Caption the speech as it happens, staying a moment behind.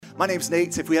My name's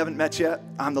Nate. If we haven't met yet,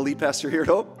 I'm the lead pastor here at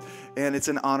Hope, and it's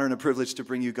an honor and a privilege to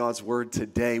bring you God's Word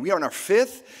today. We are in our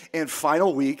fifth and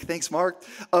final week, thanks Mark,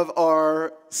 of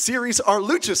our series, our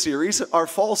Lucha series, our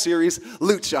fall series,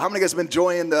 Lucha. How many of you guys have been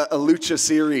enjoying the Lucha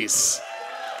series?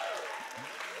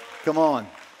 Come on.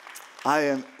 I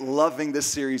am loving this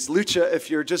series. Lucha, if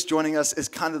you're just joining us, is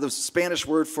kind of the Spanish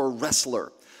word for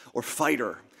wrestler or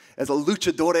fighter. As the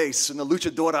luchadores and the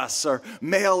luchadoras are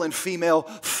male and female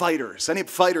fighters. Any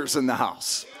fighters in the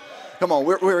house? Come on,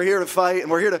 we're here to fight,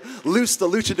 and we're here to loose the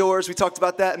luchadors. We talked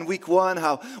about that in week one,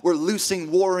 how we're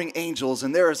loosing warring angels,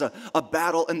 and there is a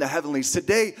battle in the heavenlies.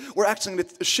 Today, we're actually going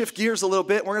to shift gears a little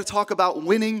bit. We're going to talk about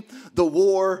winning the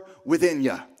war within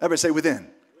you. Everybody say within.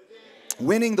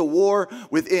 Winning the war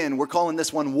within. We're calling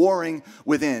this one warring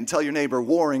within. Tell your neighbor,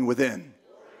 warring within.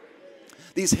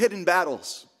 These hidden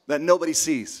battles that nobody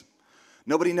sees,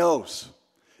 nobody knows,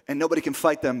 and nobody can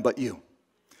fight them but you.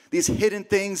 These hidden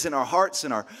things in our hearts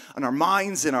and our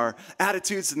minds and our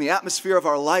attitudes and the atmosphere of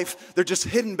our life, they're just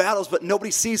hidden battles, but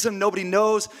nobody sees them, nobody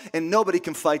knows, and nobody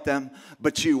can fight them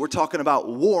but you. We're talking about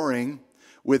warring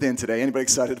within today. Anybody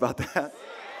excited about that?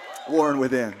 Warring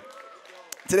within.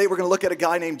 Today we're going to look at a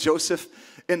guy named Joseph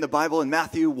in the Bible in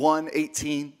Matthew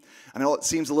 1:18. I know it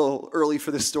seems a little early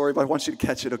for this story, but I want you to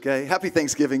catch it, okay? Happy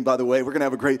Thanksgiving, by the way. We're going to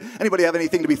have a great... Anybody have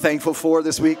anything to be thankful for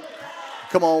this week?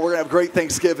 Come on, we're going to have a great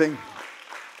Thanksgiving.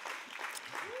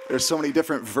 There's so many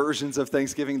different versions of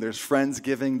Thanksgiving. There's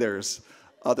Friendsgiving. There's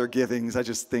other givings. I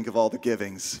just think of all the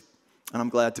givings. And I'm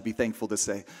glad to be thankful to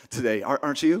say today.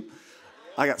 Aren't you?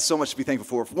 I got so much to be thankful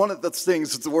for. One of those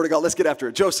things is the Word of God. Let's get after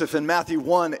it. Joseph in Matthew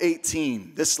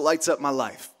 1:18. This lights up my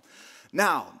life.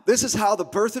 Now, this is how the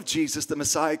birth of Jesus, the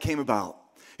Messiah, came about.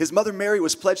 His mother Mary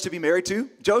was pledged to be married to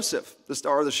Joseph, the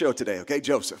star of the show today, okay,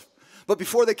 Joseph. But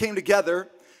before they came together,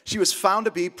 she was found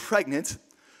to be pregnant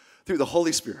through the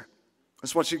Holy Spirit. I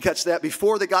just want you to catch that.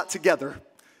 Before they got together,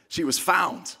 she was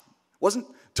found. Wasn't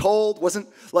told, wasn't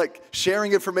like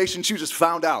sharing information. She was just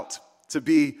found out to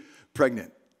be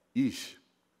pregnant. Yeesh.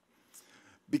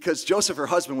 Because Joseph, her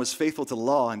husband, was faithful to the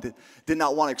law and did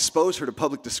not want to expose her to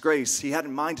public disgrace, he had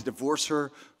in mind to divorce her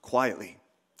quietly.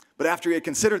 But after he had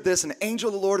considered this, an angel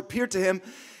of the Lord appeared to him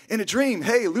in a dream.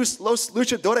 Hey, los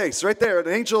luchadores, right there. An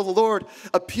angel of the Lord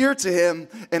appeared to him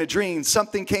in a dream.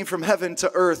 Something came from heaven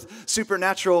to earth.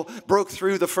 Supernatural broke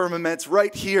through the firmament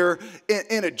right here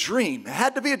in a dream. It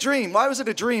had to be a dream. Why was it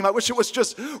a dream? I wish it was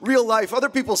just real life. Other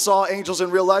people saw angels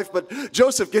in real life, but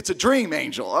Joseph gets a dream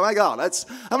angel. Oh my God.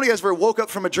 How many of you guys ever woke up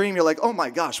from a dream? You're like, oh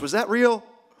my gosh, was that real?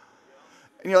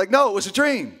 And you're like, no, it was a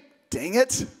dream. Dang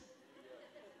it.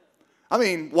 I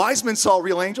mean, wise men saw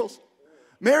real angels.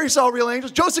 Mary saw real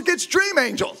angels. Joseph gets dream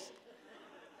angels.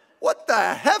 What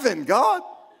the heaven, God?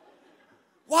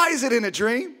 Why is it in a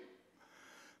dream?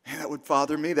 Man, that would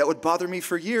bother me. That would bother me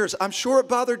for years. I'm sure it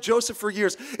bothered Joseph for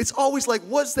years. It's always like,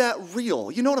 was that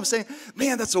real? You know what I'm saying?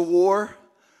 Man, that's a war.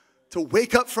 To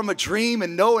wake up from a dream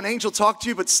and know an angel talked to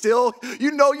you, but still,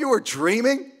 you know you were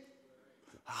dreaming.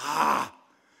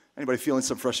 Anybody feeling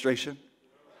some frustration?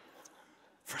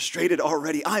 Frustrated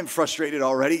already. I'm frustrated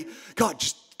already.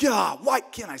 God, why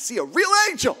can't I see a real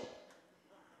angel?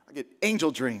 I get angel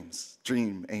dreams,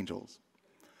 dream angels.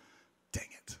 Dang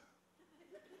it.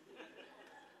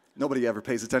 Nobody ever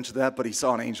pays attention to that, but he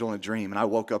saw an angel in a dream, and I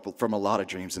woke up from a lot of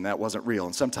dreams, and that wasn't real.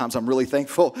 And sometimes I'm really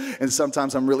thankful, and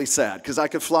sometimes I'm really sad, because I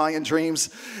could fly in dreams,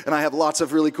 and I have lots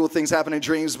of really cool things happen in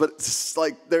dreams, but it's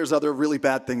like there's other really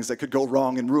bad things that could go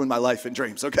wrong and ruin my life in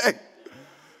dreams, okay?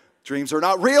 Dreams are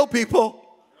not real, people.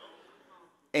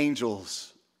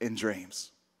 Angels in dreams.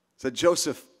 Said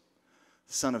Joseph,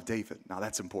 son of David. Now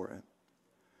that's important.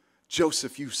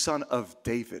 Joseph, you son of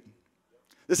David.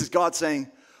 This is God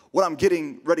saying, what I'm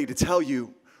getting ready to tell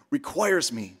you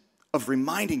requires me of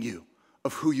reminding you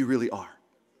of who you really are.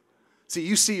 See,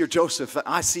 you see you're Joseph, and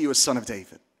I see you as son of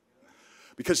David.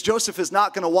 Because Joseph is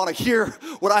not going to want to hear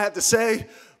what I have to say,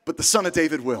 but the son of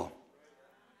David will.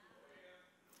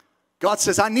 God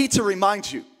says, I need to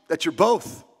remind you that you're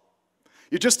both.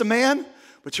 You're just a man,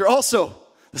 but you're also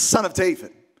the son of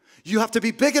David. You have to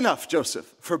be big enough, Joseph,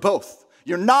 for both.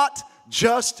 You're not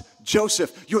just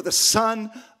Joseph. You're the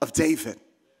son of David.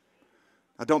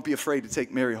 Now, don't be afraid to take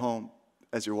Mary home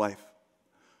as your wife.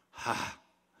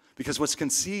 Because what's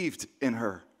conceived in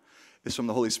her is from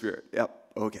the Holy Spirit. Yep,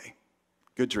 okay.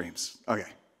 Good dreams. Okay,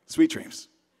 sweet dreams.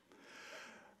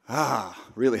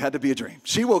 Really had to be a dream.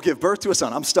 She will give birth to a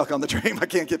son. I'm stuck on the dream. I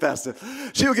can't get past it.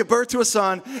 She will give birth to a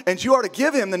son, and you are to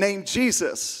give him the name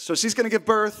Jesus. So she's going to give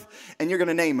birth, and you're going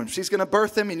to name him. She's going to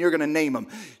birth him, and you're going to name him.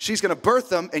 She's going to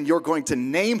birth him, and you're going to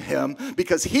name him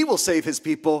because he will save his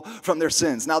people from their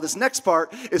sins. Now, this next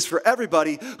part is for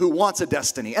everybody who wants a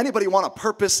destiny. Anybody want a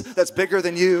purpose that's bigger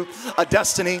than you? A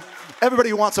destiny? Everybody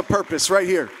who wants a purpose right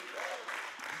here.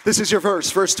 This is your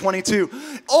verse 22.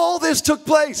 All this took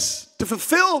place to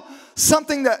fulfill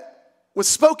something that was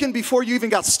spoken before you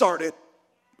even got started.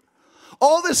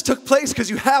 All this took place because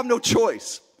you have no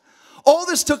choice. All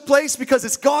this took place because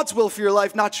it's God's will for your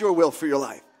life, not your will for your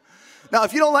life. Now,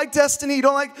 if you don't like destiny, you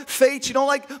don't like fate, you don't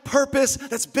like purpose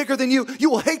that's bigger than you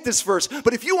will hate this verse.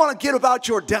 But if you want to get about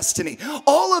your destiny,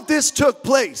 all of this took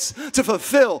place to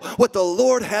fulfill what the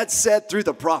Lord had said through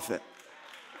the prophet.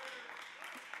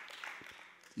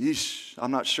 Yeesh,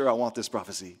 I'm not sure I want this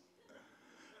prophecy.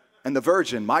 And the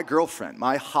virgin, my girlfriend,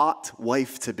 my hot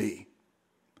wife-to-be,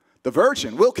 the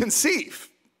virgin will conceive.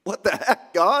 What the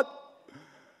heck, God?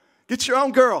 Get your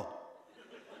own girl.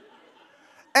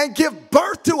 And give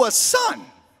birth to a son.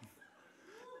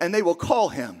 And they will call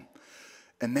him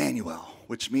Emmanuel,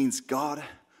 which means God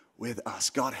with us.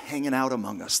 God hanging out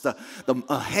among us. The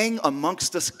hang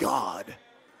amongst us God.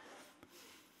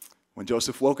 When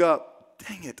Joseph woke up,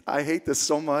 dang it, I hate this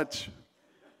so much.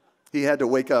 He had to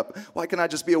wake up. Why can't I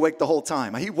just be awake the whole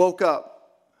time? He woke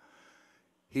up.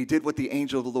 He did what the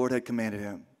angel of the Lord had commanded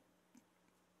him.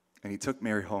 And he took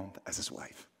Mary home as his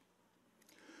wife.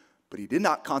 But he did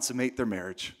not consummate their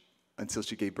marriage until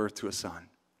she gave birth to a son.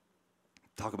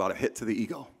 Talk about a hit to the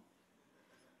ego.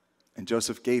 And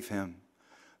Joseph gave him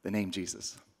the name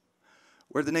Jesus.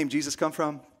 Where did the name Jesus come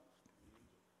from?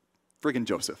 Friggin'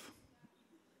 Joseph.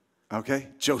 Okay?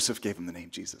 Joseph gave him the name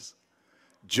Jesus.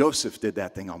 Joseph did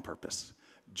that thing on purpose.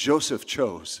 Joseph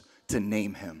chose to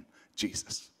name him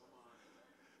Jesus.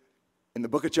 In the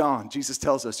book of John, Jesus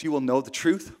tells us, you will know the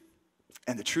truth,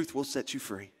 and the truth will set you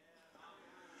free.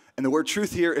 And the word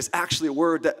truth here is actually a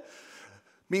word that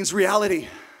means reality.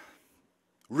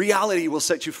 Reality will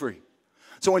set you free.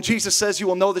 So when Jesus says you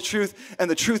will know the truth and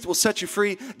the truth will set you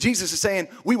free, Jesus is saying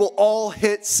we will all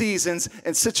hit seasons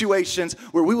and situations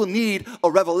where we will need a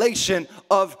revelation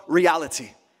of reality.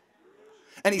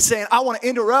 And he's saying, I want to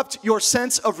interrupt your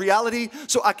sense of reality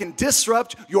so I can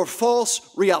disrupt your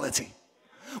false reality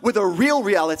with a real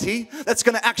reality that's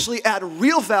going to actually add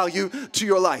real value to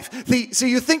your life. So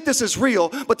you think this is real,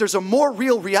 but there's a more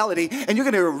real reality, and you're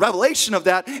going to get a revelation of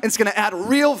that, and it's going to add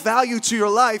real value to your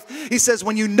life. He says,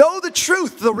 when you know the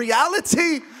truth, the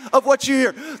reality of what you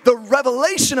hear, the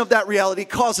revelation of that reality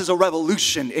causes a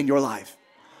revolution in your life.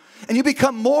 And you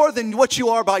become more than what you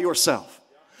are by yourself.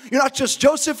 You're not just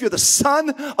Joseph, you're the son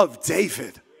of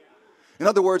David. In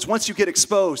other words, once you get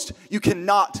exposed, you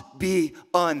cannot be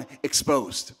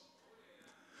unexposed.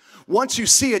 Once you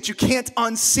see it, you can't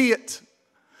unsee it.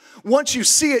 Once you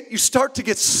see it, you start to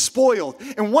get spoiled.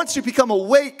 And once you become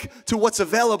awake to what's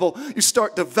available, you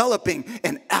start developing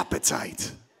an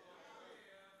appetite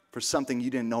for something you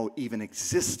didn't know even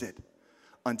existed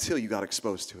until you got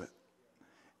exposed to it.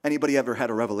 Anybody ever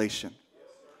had a revelation?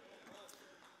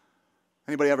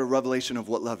 Anybody have a revelation of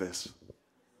what love is?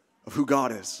 Of who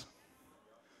God is?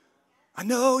 I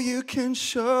know you can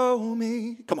show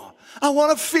me. Come on. I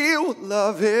want to feel what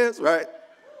love is, right?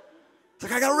 It's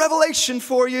like, I got a revelation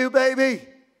for you, baby.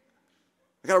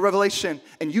 I got a revelation,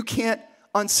 and you can't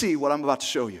unsee what I'm about to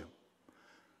show you.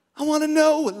 I want to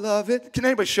know what love is. Can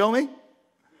anybody show me?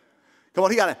 Come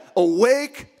on, you got to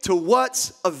awake to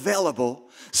what's available,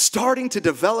 starting to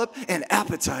develop an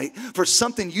appetite for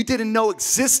something you didn't know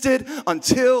existed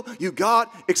until you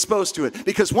got exposed to it.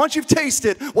 Because once you've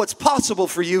tasted what's possible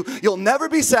for you, you'll never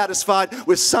be satisfied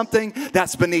with something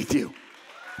that's beneath you.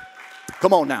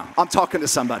 Come on now, I'm talking to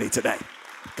somebody today.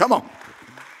 Come on.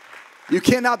 You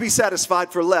cannot be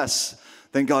satisfied for less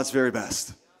than God's very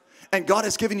best. And God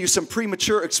has given you some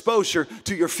premature exposure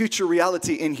to your future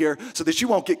reality in here so that you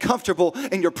won't get comfortable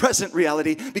in your present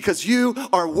reality, because you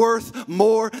are worth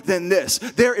more than this.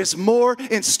 There is more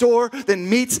in store than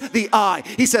meets the eye.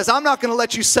 He says, I'm not going to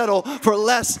let you settle for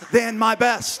less than my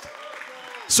best.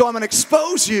 So I'm going to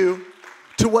expose you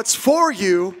to what's for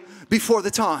you before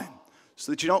the time,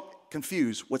 so that you don't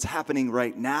confuse what's happening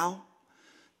right now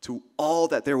to all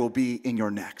that there will be in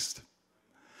your next.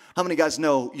 How many guys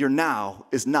know your now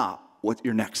is not what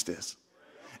your next is?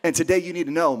 And today you need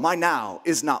to know, my now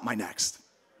is not my next.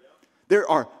 There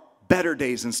are better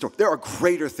days in store. There are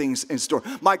greater things in store.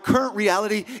 My current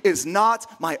reality is not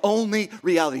my only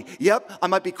reality. Yep, I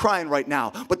might be crying right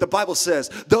now, but the Bible says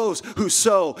those who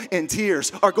sow in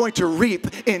tears are going to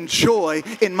reap in joy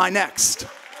in my next.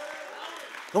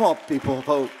 Come on, people of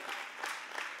hope.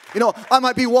 You know, I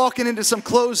might be walking into some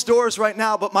closed doors right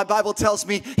now, but my Bible tells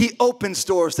me he opens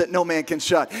doors that no man can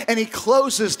shut, and he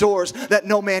closes doors that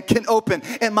no man can open.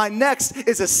 And my next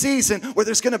is a season where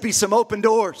there's going to be some open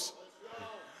doors.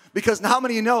 Because how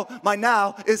many of you know my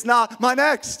now is not my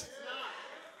next?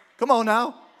 Come on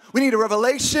now. We need a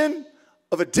revelation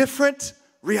of a different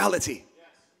reality.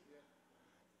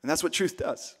 And that's what truth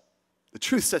does. The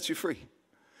truth sets you free.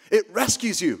 It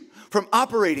rescues you from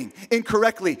operating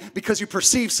incorrectly because you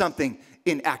perceive something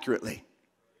inaccurately.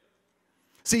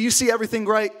 See, you see everything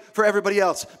right for everybody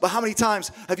else, but how many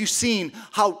times have you seen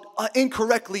how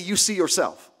incorrectly you see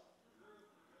yourself?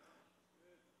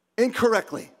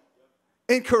 Incorrectly.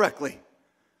 And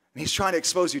he's trying to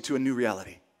expose you to a new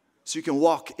reality so you can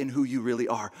walk in who you really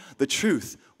are. The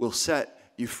truth will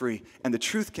set you free, and the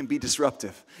truth can be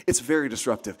disruptive. It's very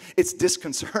disruptive. It's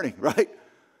disconcerting, right?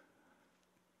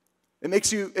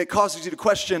 It causes you to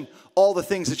question all the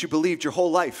things that you believed your whole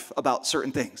life about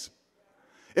certain things.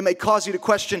 It may cause you to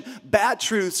question bad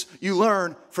truths you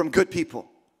learn from good people.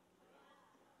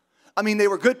 I mean, they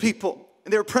were good people,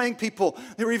 and they were praying people,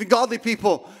 they were even godly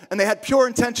people, and they had pure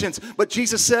intentions. But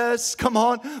Jesus says, come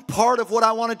on, part of what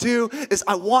I want to do is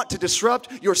I want to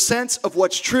disrupt your sense of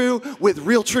what's true with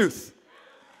real truth.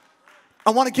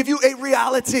 I want to give you a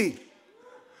reality.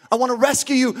 I want to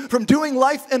rescue you from doing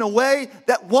life in a way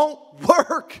that won't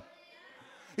work.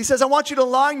 He says, I want you to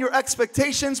align your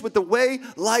expectations with the way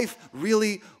life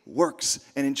really works.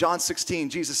 And in John 16,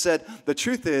 Jesus said, the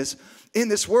truth is, in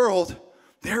this world,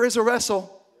 there is a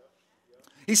wrestle.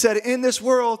 He said, in this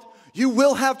world, you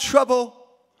will have trouble.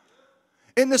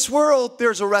 In this world,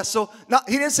 there's a wrestle. Now,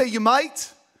 he didn't say you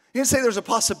might. He didn't say there's a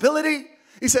possibility.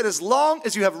 He said, as long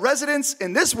as you have residence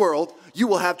in this world, you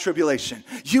will have tribulation.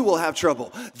 You will have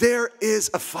trouble. There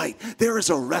is a fight. There is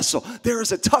a wrestle. There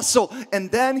is a tussle. And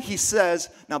then he says,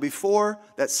 now before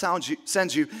that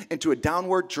sends you into a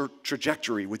downward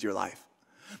trajectory with your life,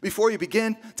 before you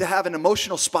begin to have an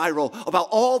emotional spiral about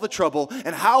all the trouble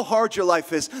and how hard your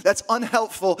life is, that's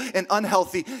unhelpful and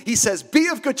unhealthy, he says, be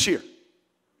of good cheer.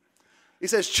 He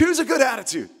says, choose a good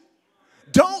attitude.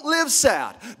 Don't live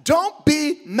sad. Don't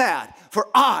be mad, for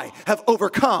I have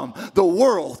overcome the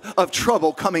world of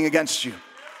trouble coming against you.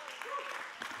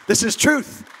 This is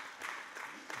truth.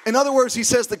 In other words, he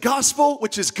says the gospel,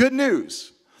 which is good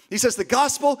news. He says the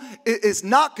gospel is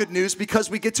not good news because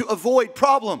we get to avoid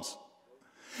problems.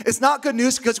 It's not good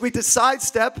news because we get to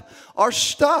sidestep our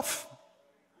stuff.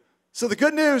 So the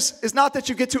good news is not that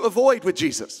you get to avoid with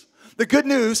Jesus. The good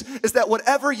news is that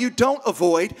whatever you don't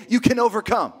avoid, you can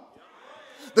overcome.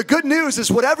 The good news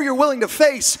is whatever you're willing to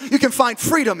face, you can find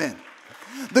freedom in.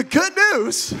 The good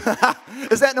news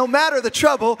is that no matter the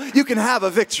trouble, you can have a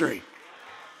victory.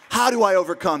 How do I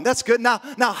overcome? That's good. Now,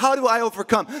 how do I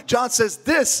overcome? John says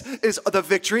this is the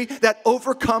victory that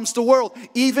overcomes the world,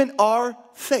 even our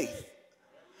faith.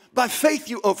 By faith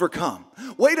you overcome.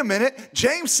 Wait a minute.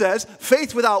 James says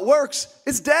faith without works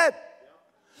is dead.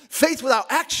 Faith without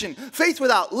action, faith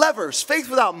without levers, faith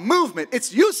without movement,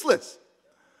 it's useless.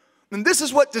 And this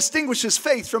is what distinguishes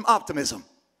faith from optimism.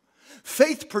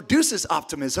 Faith produces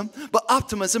optimism, but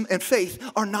optimism and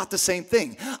faith are not the same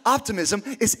thing. Optimism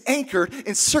is anchored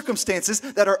in circumstances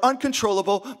that are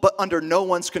uncontrollable, but under no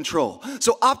one's control.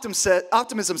 So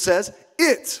optimism says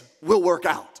it will work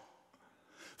out.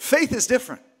 Faith is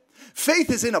different. Faith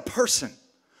is in a person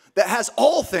that has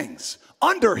all things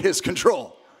under his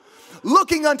control.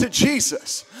 Looking unto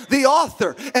Jesus, the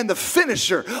author and the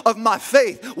finisher of my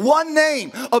faith, one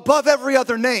name above every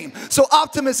other name. So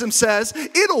optimism says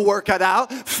it'll work it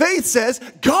out. Faith says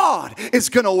God is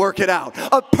going to work it out.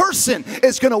 A person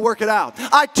is going to work it out.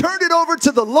 I turned it over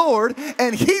to the Lord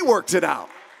and he worked it out.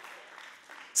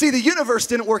 See, the universe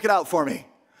didn't work it out for me.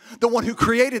 The one who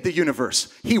created the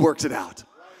universe, he worked it out.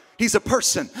 He's a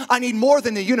person. I need more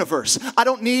than the universe. I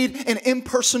don't need an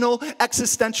impersonal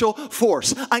existential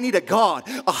force. I need a God,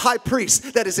 a high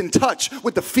priest that is in touch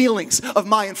with the feelings of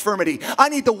my infirmity. I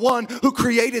need the one who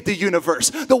created the universe,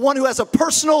 the one who has a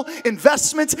personal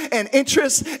investment and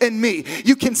interest in me.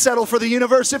 You can settle for the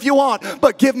universe if you want,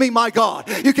 but give me my God.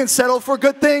 You can settle for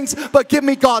good things, but give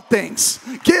me God things.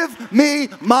 Give me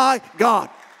my God.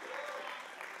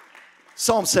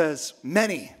 Psalm says,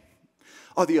 many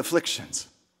are the afflictions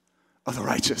of the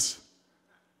righteous.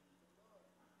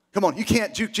 Come on, you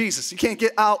can't juke Jesus. You can't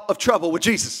get out of trouble with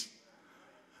Jesus.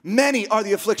 Many are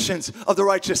the afflictions of the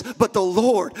righteous, but the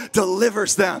Lord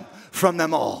delivers them from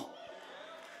them all.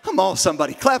 Come on,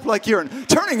 somebody. Clap like you're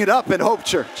turning it up in Hope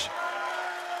Church.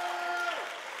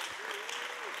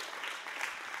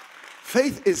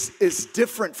 Faith is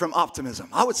different from optimism.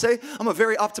 I would say I'm a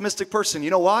very optimistic person. You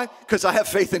know why? Because I have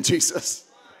faith in Jesus.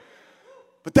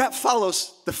 But that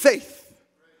follows the faith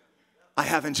I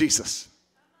have in Jesus.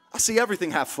 I see everything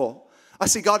half full. I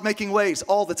see God making ways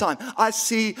all the time. I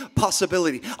see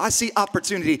possibility. I see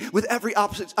opportunity. With every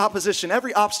opposition,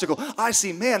 every obstacle, I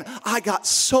see, man, I got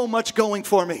so much going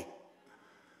for me.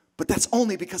 But that's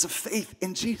only because of faith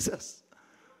in Jesus.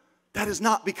 That is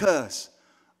not because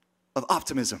of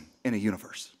optimism in a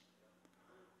universe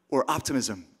or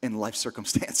optimism in life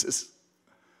circumstances.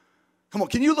 Come on,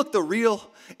 can you look the real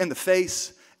in the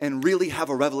face and really have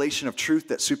a revelation of truth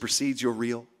that supersedes your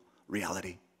real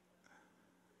reality?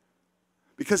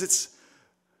 Because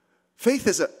faith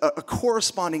is a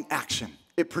corresponding action.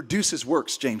 It produces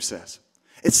works, James says.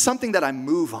 It's something that I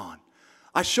move on.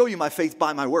 I show you my faith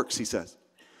by my works, he says.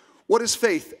 What does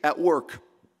faith at work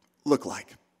look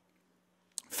like?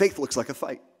 Faith looks like a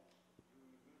fight.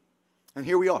 And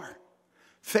here we are.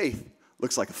 Faith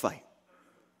looks like a fight.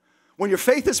 When your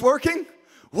faith is working,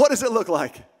 what does it look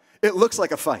like? It looks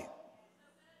like a fight.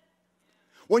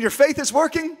 When your faith is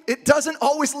working, it doesn't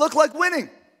always look like winning,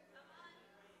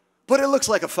 but it looks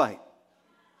like a fight.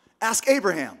 Ask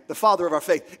Abraham, the father of our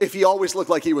faith, if he always looked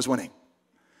like he was winning.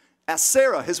 Ask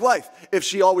Sarah, his wife, if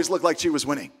she always looked like she was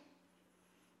winning.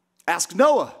 Ask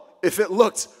Noah if it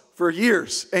looked for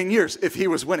years and years if he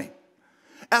was winning.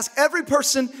 Ask every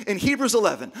person in Hebrews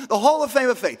 11, the Hall of Fame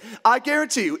of Faith. I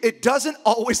guarantee you, it doesn't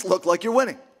always look like you're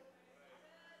winning,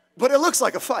 but it looks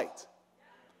like a fight.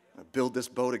 I build this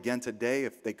boat again today.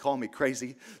 If they call me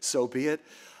crazy, so be it.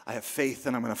 I have faith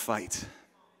and I'm going to fight.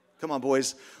 Come on,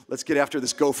 boys. Let's get after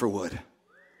this gopher wood.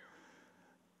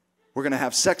 We're going to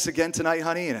have sex again tonight,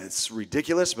 honey, and it's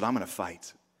ridiculous, but I'm going to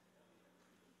fight.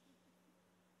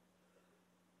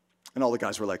 And all the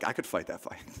guys were like, I could fight that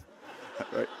fight.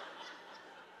 Right?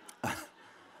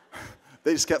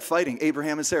 They just kept fighting.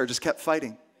 Abraham and Sarah just kept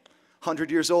fighting.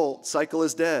 100 years old, cycle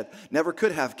is dead. Never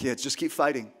could have kids, just keep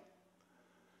fighting.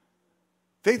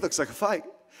 Faith looks like a fight.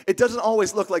 It doesn't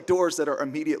always look like doors that are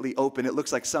immediately open. It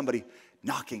looks like somebody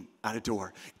knocking at a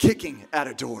door, kicking at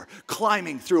a door,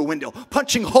 climbing through a window,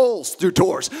 punching holes through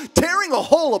doors, tearing a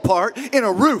hole apart in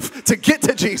a roof to get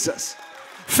to Jesus.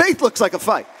 Faith looks like a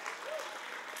fight.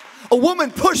 A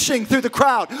woman pushing through the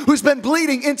crowd who's been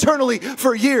bleeding internally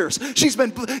for years. She's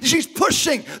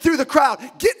pushing through the crowd.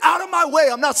 Get out of my way.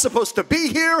 I'm not supposed to be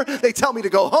here. They tell me to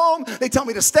go home. They tell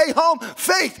me to stay home.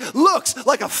 Faith looks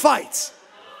like a fight.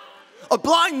 A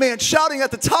blind man shouting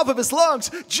at the top of his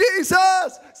lungs,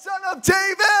 Jesus, Son of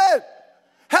David,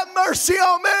 have mercy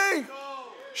on me.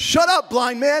 Shut up,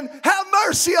 blind man. Have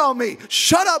mercy on me.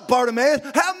 Shut up, Bartimaeus.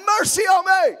 Have mercy on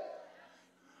me.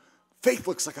 Faith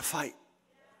looks like a fight.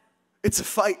 It's a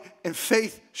fight, and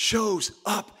faith shows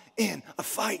up in a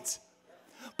fight.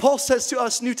 Paul says to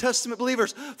us New Testament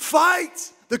believers,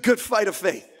 fight the good fight of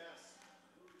faith.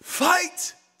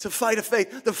 Fight to fight of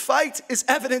faith. The fight is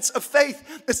evidence of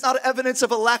faith. It's not evidence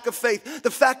of a lack of faith. The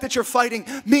fact that you're fighting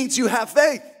means you have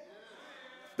faith.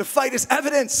 The fight is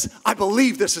evidence. I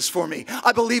believe this is for me.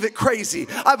 I believe it crazy.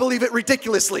 I believe it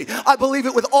ridiculously. I believe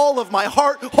it with all of my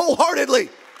heart, wholeheartedly.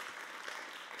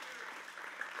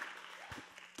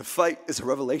 The fight is a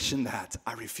revelation that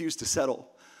I refuse to settle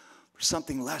for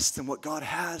something less than what God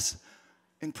has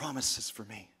in promises for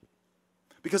me.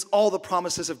 Because all the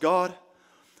promises of God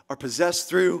are possessed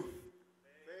through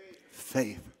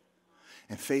faith.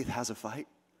 And faith has a fight.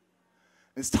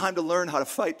 It's time to learn how to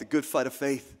fight the good fight of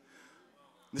faith.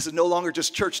 This is no longer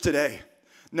just church today.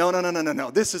 No.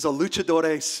 This is a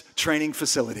luchadores training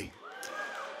facility.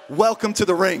 Welcome to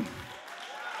the ring.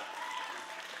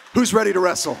 Who's ready to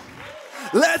wrestle?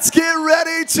 Let's get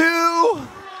ready to.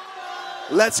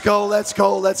 Let's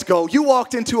go. You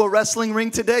walked into a wrestling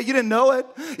ring today. You didn't know it.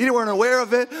 You weren't aware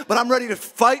of it. But I'm ready to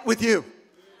fight with you.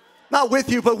 Not with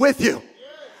you, but with you.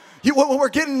 We're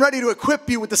getting ready to equip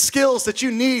you with the skills that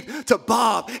you need to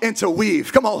bob and to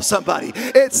weave. Come on, somebody.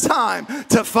 It's time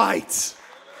to fight.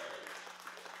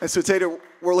 And so today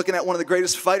we're looking at one of the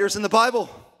greatest fighters in the Bible.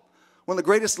 One of the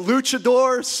greatest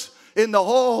luchadors in the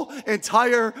whole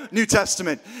entire New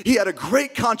Testament. He had a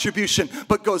great contribution,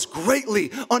 but goes greatly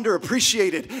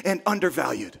underappreciated and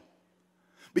undervalued.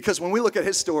 Because when we look at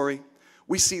his story,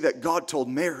 we see that God told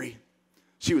Mary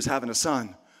she was having a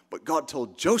son, but God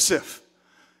told Joseph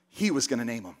he was going to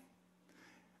name him.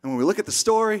 And when we look at the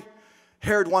story,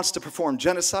 Herod wants to perform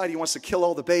genocide. He wants to kill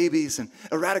all the babies and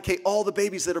eradicate all the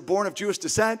babies that are born of Jewish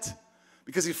descent,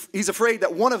 because he's afraid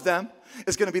that one of them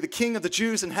is going to be the king of the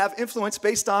Jews and have influence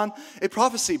based on a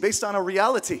prophecy, based on a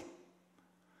reality.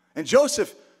 And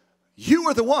Joseph, you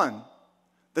were the one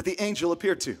that the angel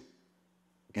appeared to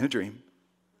in a dream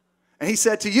And he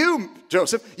said to you,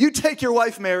 Joseph, you take your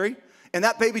wife Mary and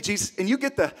that baby Jesus, and you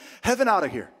get the heaven out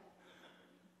of here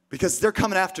because they're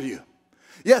coming after you.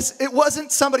 Yes, it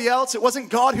wasn't somebody else. It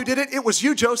wasn't God who did it. It was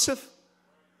you, Joseph,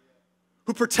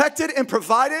 who protected and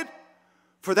provided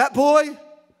for that boy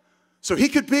so he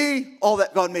could be all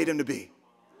that God made him to be.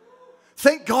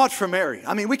 Thank God for Mary.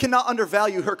 I mean, we cannot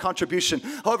undervalue her contribution.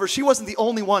 However, she wasn't the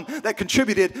only one that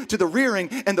contributed to the rearing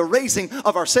and the raising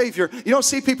of our Savior. You don't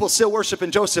see people still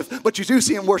worshiping Joseph, but you do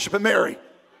see him worshiping Mary.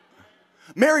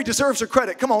 Mary deserves her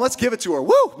credit. Come on, let's give it to her.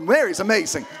 Woo, Mary's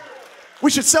amazing. We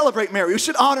should celebrate Mary. We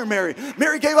should honor Mary.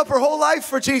 Mary gave up her whole life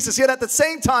for Jesus, yet at the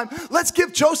same time, let's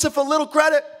give Joseph a little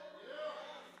credit.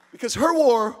 Because her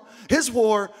war, his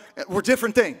war, were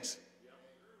different things.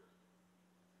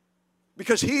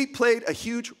 Because he played a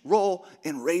huge role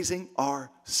in raising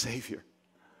our Savior.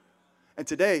 And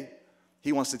today,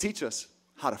 he wants to teach us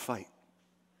how to fight.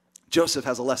 Joseph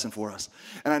has a lesson for us.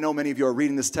 And I know many of you are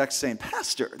reading this text saying,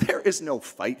 Pastor, there is no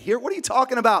fight here. What are you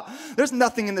talking about? There's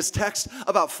nothing in this text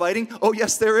about fighting. Oh,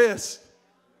 yes, there is.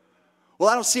 Well,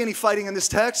 I don't see any fighting in this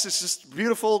text. It's just a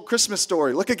beautiful Christmas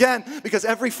story. Look again, because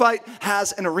every fight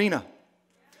has an arena.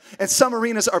 And some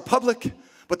arenas are public,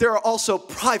 but there are also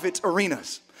private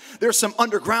arenas. There's some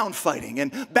underground fighting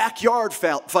and backyard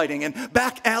fighting and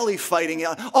back alley fighting.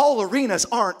 All arenas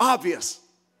aren't obvious.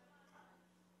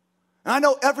 And I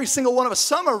know every single one of us,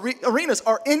 some arenas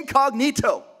are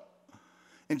incognito.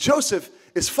 And Joseph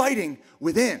is fighting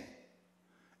within.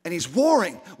 And he's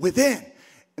warring within.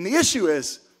 And the issue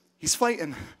is, he's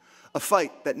fighting a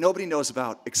fight that nobody knows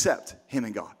about except him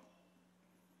and God.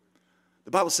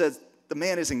 The Bible says the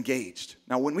man is engaged.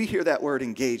 Now, when we hear that word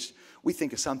engaged, we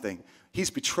think of something. He's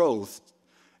betrothed.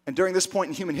 And during this point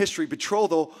in human history,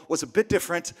 betrothal was a bit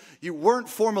different. You weren't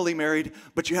formally married,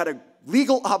 but you had a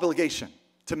legal obligation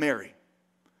to marry.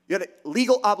 You had a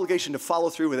legal obligation to follow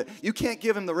through with it. You can't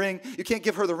give him the ring. You can't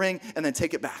give her the ring and then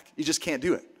take it back. You just can't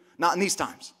do it. Not in these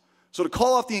times. So to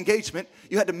call off the engagement,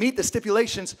 you had to meet the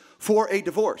stipulations for a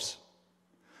divorce.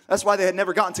 That's why they had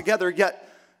never gotten together, yet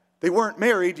they weren't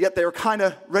married, yet they were kind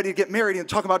of ready to get married and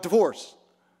talk about divorce.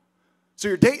 So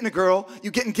you're dating a girl,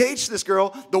 you get engaged to this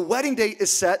girl, the wedding date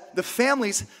is set, the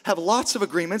families have lots of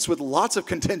agreements with lots of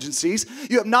contingencies,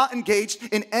 you have not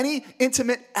engaged in any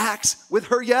intimate acts with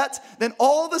her yet, then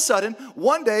all of a sudden,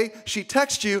 one day, she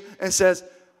texts you and says,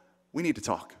 we need to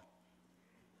talk.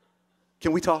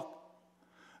 Can we talk?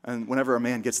 And whenever a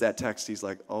man gets that text, he's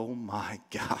like, oh my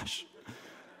gosh,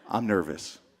 I'm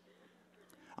nervous.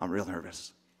 I'm real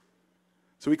nervous.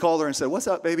 So we called her and said, what's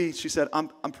up, baby? She said, I'm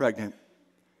pregnant.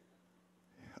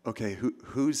 Okay,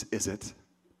 whose is it?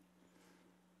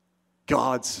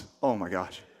 God's. Oh my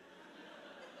gosh.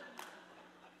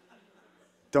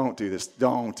 Don't do this.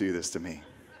 Don't do this to me.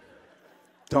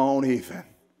 Don't even.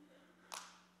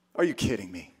 Are you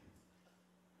kidding me?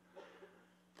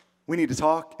 We need to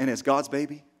talk, and it's God's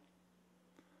baby.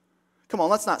 Come on,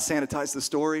 let's not sanitize the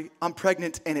story. I'm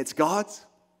pregnant, and it's God's.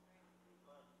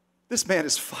 This man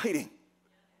is fighting.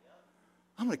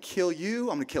 I'm going to kill you.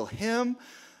 I'm going to kill him.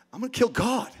 I'm going to kill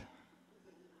God.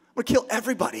 I'm going to kill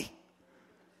everybody.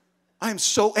 I am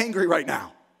so angry right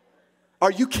now. Are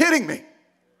you kidding me?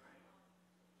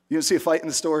 You don't see a fight in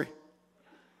the story?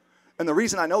 And the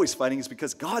reason I know he's fighting is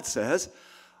because God says,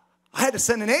 I had to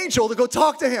send an angel to go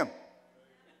talk to him.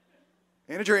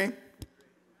 In a dream.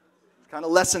 Kind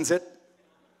of lessens it.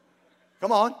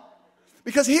 Come on.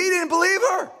 Because he didn't believe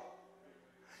her.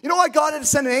 You know why God had to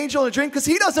send an angel in a dream? Because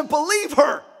he doesn't believe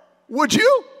her. Would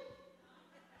you?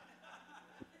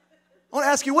 I want to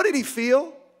ask you, what did he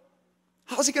feel?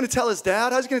 How's he going to tell his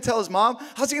dad? How's he going to tell his mom?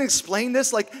 How's he going to explain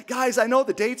this? Like, guys, I know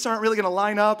the dates aren't really going to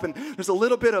line up, and there's a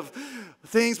little bit of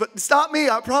things, but it's not me.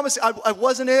 I promise I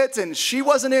wasn't it, and she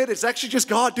wasn't it. It's actually just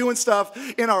God doing stuff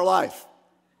in our life.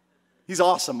 He's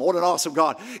awesome. What an awesome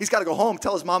God. He's got to go home,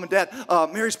 tell his mom and dad,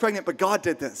 Mary's pregnant, but God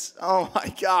did this. Oh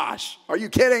my gosh. Are you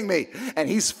kidding me? And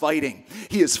he's fighting.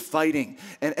 He is fighting.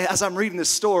 And as I'm reading this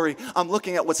story, I'm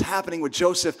looking at what's happening with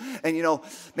Joseph. And you know,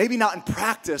 maybe not in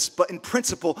practice, but in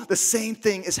principle, the same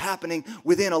thing is happening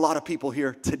within a lot of people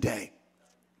here today.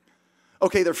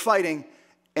 Okay, they're fighting,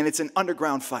 and it's an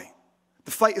underground fight. The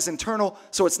fight is internal,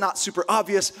 so it's not super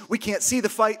obvious. We can't see the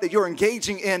fight that you're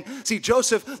engaging in. See,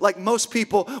 Joseph, like most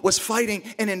people, was fighting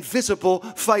an invisible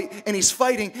fight, and he's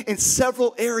fighting in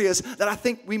several areas that I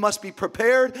think we must be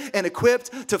prepared and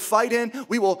equipped to fight in.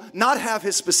 We will not have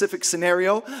his specific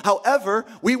scenario. However,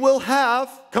 we will have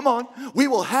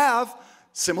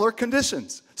similar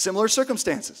conditions, similar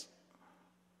circumstances.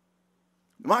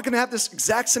 I'm not going to have this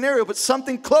exact scenario, but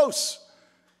something close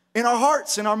in our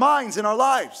hearts, in our minds, in our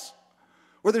lives,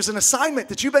 where there's an assignment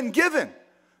that you've been given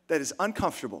that is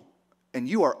uncomfortable and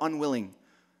you are unwilling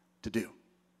to do.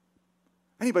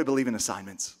 Anybody believe in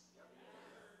assignments?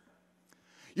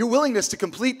 Your willingness to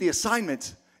complete the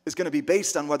assignment is going to be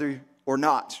based on whether or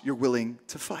not you're willing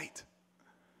to fight.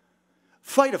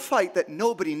 Fight a fight that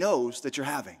nobody knows that you're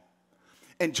having.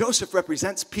 And Joseph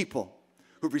represents people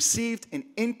who received an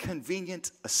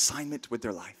inconvenient assignment with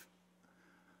their life.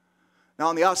 Now,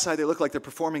 on the outside, they look like they're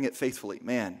performing it faithfully.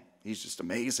 Man, he's just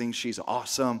amazing. She's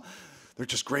awesome. They're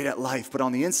just great at life. But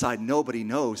on the inside, nobody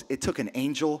knows. It took an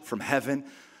angel from heaven,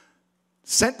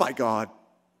 sent by God,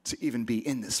 to even be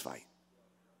in this fight.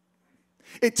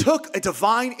 It took a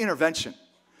divine intervention.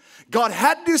 God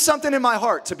had to do something in my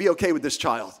heart to be okay with this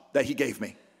child that he gave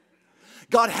me.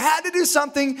 God had to do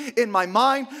something in my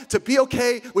mind to be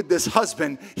okay with this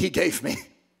husband he gave me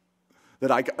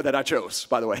that I chose,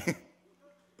 by the way.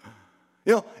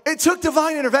 You know, it took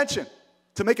divine intervention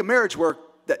to make a marriage work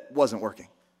that wasn't working.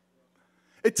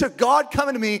 It took God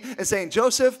coming to me and saying,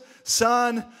 Joseph,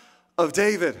 son of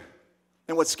David.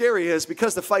 And what's scary is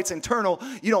because the fight's internal,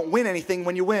 you don't win anything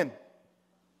when you win.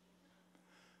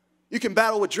 You can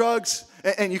battle with drugs,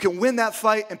 and you can win that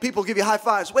fight, and people give you high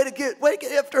fives. Way to get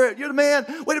after it. You're the man.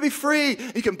 Way to be free.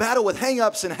 You can battle with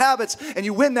hang-ups and habits, and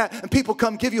you win that, and people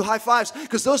come give you high fives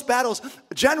because those battles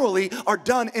generally are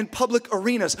done in public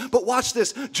arenas. But watch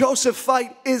this. Joseph's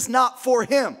fight is not for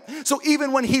him. So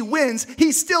even when he wins,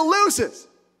 he still loses.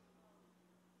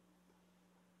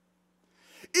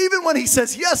 Even when he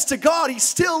says yes to God, he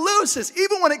still loses.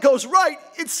 Even when it goes right,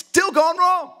 it's still gone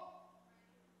wrong.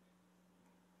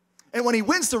 And when he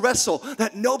wins the wrestle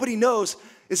that nobody knows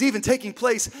is even taking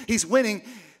place, he's winning.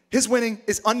 His winning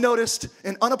is unnoticed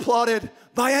and unapplauded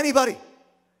by anybody.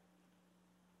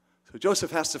 So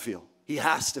Joseph has to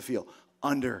feel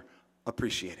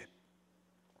underappreciated.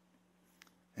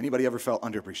 Anybody ever felt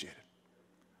underappreciated?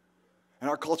 And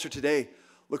our culture today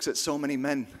looks at so many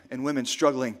men and women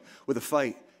struggling with a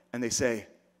fight, and they say,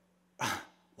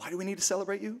 why do we need to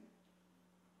celebrate you?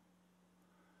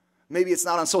 Maybe it's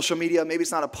not on social media. Maybe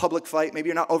it's not a public fight. Maybe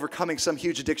you're not overcoming some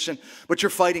huge addiction, but you're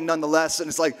fighting nonetheless. And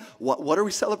it's like, what are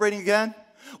we celebrating again?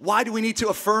 Why do we need to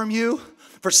affirm you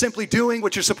for simply doing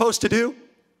what you're supposed to do?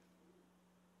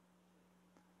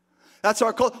 That's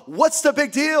our culture. What's the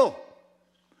big deal?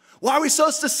 Why are we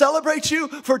supposed to celebrate you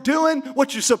for doing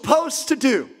what you're supposed to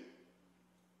do?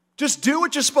 Just do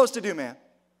what you're supposed to do, man.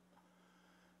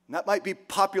 And that might be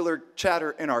popular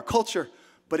chatter in our culture,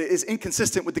 but it is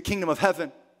inconsistent with the kingdom of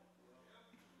heaven.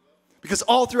 Because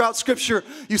all throughout Scripture,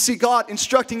 you see God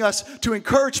instructing us to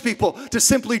encourage people to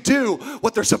simply do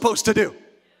what they're supposed to do.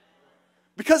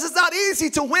 Because it's not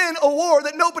easy to win a war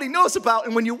that nobody knows about.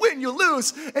 And when you win, you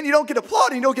lose. And you don't get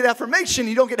applauded, you don't get affirmation,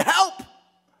 you don't get help.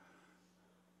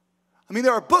 I mean,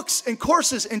 there are books and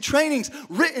courses and trainings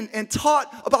written and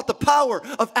taught about the power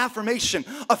of affirmation,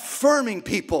 affirming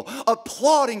people,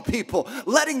 applauding people,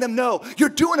 letting them know you're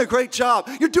doing a great job.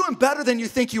 You're doing better than you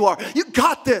think you are. You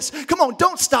got this. Come on,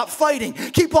 don't stop fighting.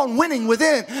 Keep on winning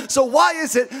within. So why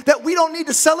is it that we don't need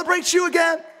to celebrate you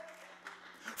again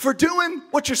for doing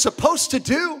what you're supposed to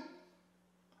do?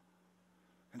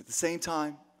 And at the same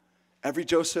time, every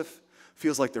Joseph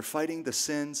feels like they're fighting the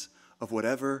sins of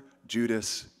whatever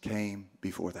Judas came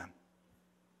before them.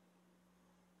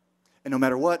 And no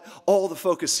matter what, all the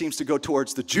focus seems to go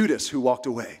towards the Judas who walked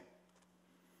away.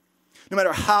 No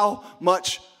matter how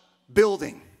much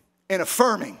building and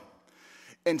affirming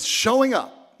and showing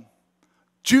up,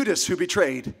 Judas who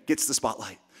betrayed gets the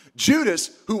spotlight. Judas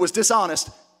who was dishonest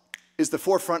is the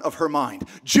forefront of her mind.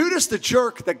 Judas the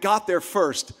jerk that got there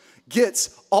first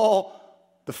gets all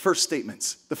the first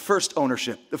statements, the first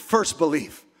ownership, the first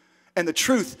belief. And the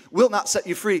truth will not set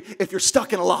you free if you're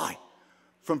stuck in a lie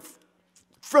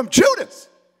from Judas.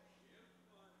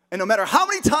 And no matter how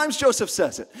many times Joseph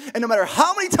says it, and no matter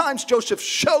how many times Joseph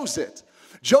shows it,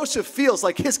 Joseph feels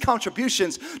like his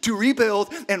contributions to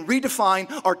rebuild and redefine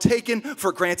are taken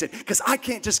for granted. Because I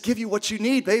can't just give you what you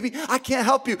need, baby. I can't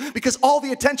help you because all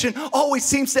the attention always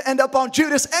seems to end up on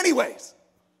Judas anyways.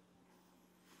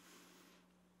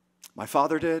 My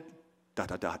father did, ...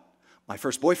 My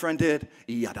first boyfriend did, ...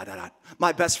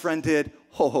 My best friend did,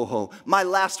 ho, ho, ho. My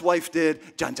last wife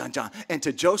did, John. And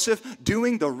to Joseph,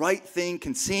 doing the right thing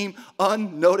can seem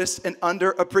unnoticed and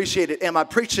underappreciated. Am I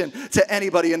preaching to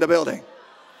anybody in the building?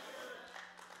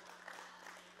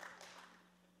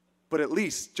 But at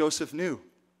least Joseph knew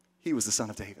he was the son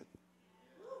of David.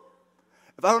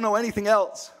 If I don't know anything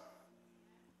else,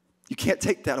 you can't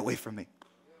take that away from me.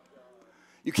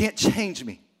 You can't change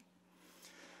me.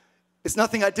 It's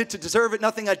nothing I did to deserve it,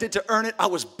 nothing I did to earn it. I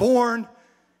was born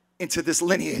into this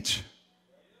lineage.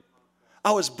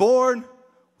 I was born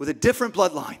with a different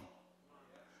bloodline.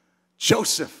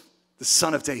 Joseph, the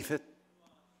son of David.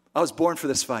 I was born for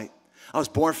this fight. I was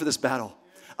born for this battle.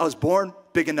 I was born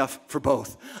big enough for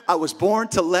both. I was born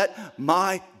to let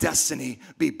my destiny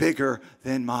be bigger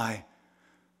than my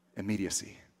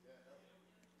immediacy.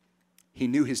 He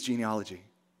knew his genealogy.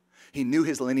 He knew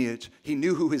his lineage. He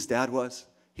knew who his dad was.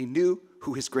 He knew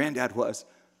who his granddad was.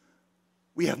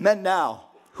 We have men now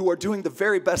who are doing the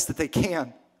very best that they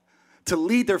can to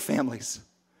lead their families,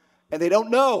 and they don't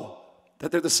know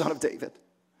that they're the son of David.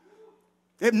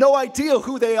 They have no idea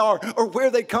who they are or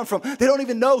where they come from. They don't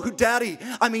even know who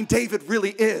David really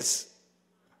is.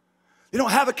 They don't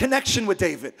have a connection with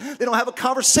David. They don't have a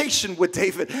conversation with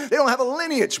David. They don't have a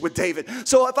lineage with David.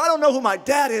 So if I don't know who my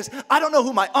dad is, I don't know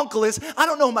who my uncle is, I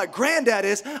don't know who my granddad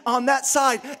is, on that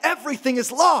side, everything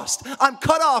is lost. I'm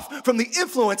cut off from the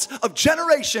influence of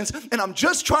generations, and I'm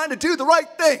just trying to do the right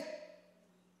thing.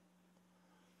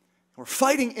 We're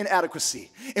fighting inadequacy,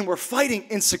 and we're fighting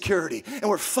insecurity, and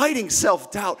we're fighting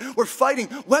self-doubt. We're fighting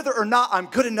whether or not I'm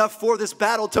good enough for this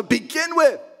battle to begin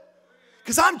with.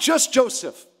 Because I'm just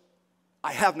Joseph.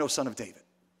 I have no son of David.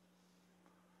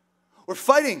 We're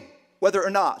fighting whether or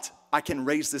not I can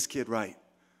raise this kid right.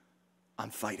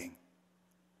 I'm fighting.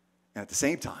 And at the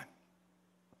same time,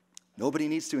 nobody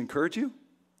needs to encourage you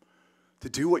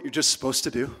to do what you're just supposed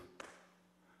to do.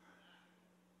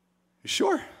 You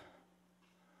sure?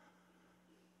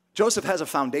 Joseph has a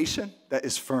foundation that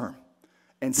is firm,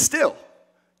 and still,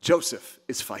 Joseph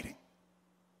is fighting.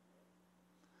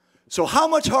 So how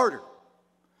much harder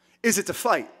is it to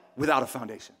fight without a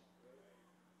foundation?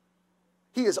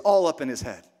 He is all up in his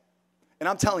head, and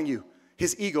I'm telling you,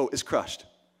 his ego is crushed.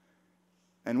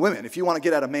 And women, if you want to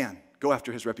get at a man, go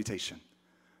after his reputation.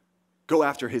 Go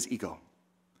after his ego.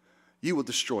 You will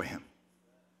destroy him.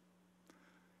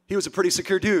 He was a pretty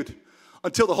secure dude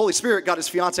until the Holy Spirit got his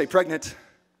fiancée pregnant.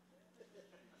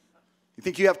 You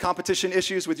think you have competition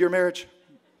issues with your marriage?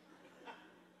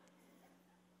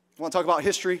 You want to talk about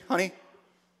history, honey?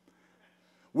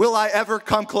 Will I ever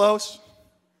come close?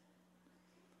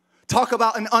 Talk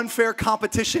about an unfair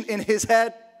competition in his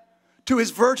head to his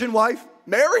virgin wife,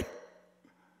 Mary?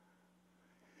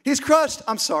 He's crushed.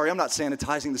 I'm sorry, I'm not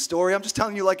sanitizing the story. I'm just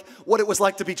telling you like what it was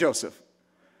like to be Joseph.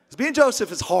 Because being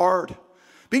Joseph is hard.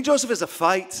 Being Joseph is a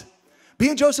fight.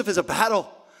 Being Joseph is a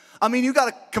battle. I mean, you got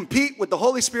to compete with the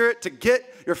Holy Spirit to get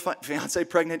your fiancée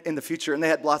pregnant in the future. And they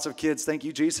had lots of kids, thank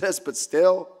you, Jesus, but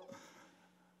still.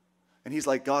 And he's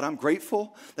like, God, I'm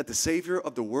grateful that the Savior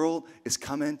of the world is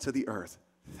coming to the earth.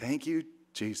 Thank you,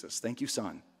 Jesus. Thank you,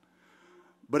 Son.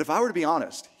 But if I were to be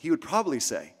honest, he would probably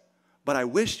say, but I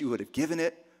wish you would have given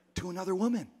it to another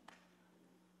woman.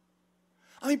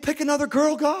 I mean, pick another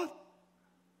girl, God.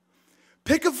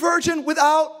 Pick a virgin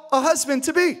without a husband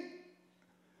to be.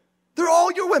 They're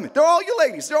all your women. They're all your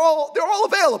ladies. They're all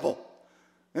available.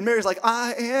 And Mary's like,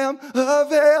 I am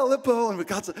available. And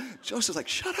God's like, Joseph's like,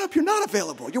 shut up. You're not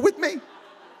available. You're with me.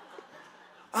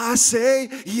 I say,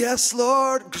 yes,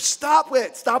 Lord. Stop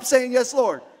it. Stop saying yes,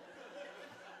 Lord.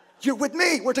 You're with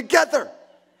me. We're together.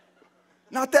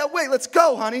 Not that way. Let's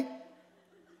go, honey.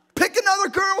 Pick another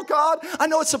girl, God. I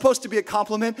know it's supposed to be a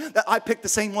compliment that I picked the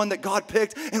same one that God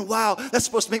picked. And wow, that's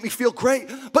supposed to make me feel great.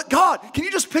 But God, can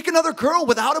you just pick another girl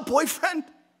without a boyfriend?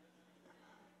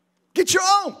 Get your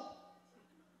own.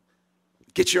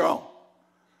 Get your own.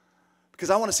 Because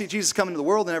I want to see Jesus come into the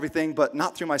world and everything, but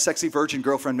not through my sexy virgin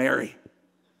girlfriend, Mary.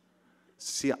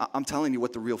 See, I'm telling you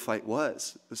what the real fight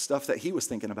was. The stuff that he was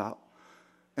thinking about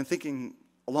and thinking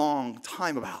a long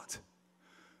time about.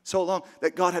 So long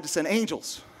that God had to send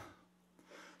angels.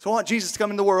 So I want Jesus to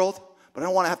come in the world, but I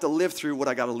don't want to have to live through what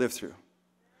I got to live through.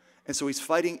 And so he's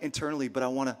fighting internally, but I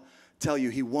want to tell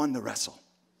you, he won the wrestle.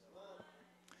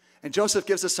 And Joseph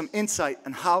gives us some insight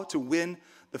on how to win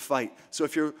the fight. So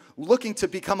if you're looking to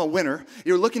become a winner,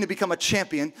 you're looking to become a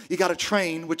champion, you got to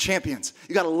train with champions.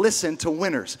 You got to listen to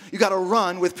winners. You got to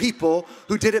run with people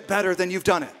who did it better than you've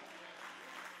done it.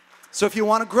 So if you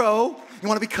want to grow, you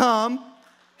want to become,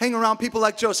 hang around people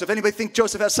like Joseph. Anybody think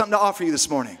Joseph has something to offer you this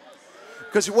morning?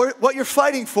 Because what you're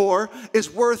fighting for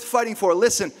is worth fighting for.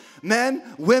 Listen, men,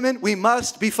 women, we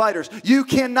must be fighters. You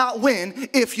cannot win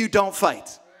if you don't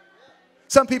fight.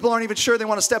 Some people aren't even sure they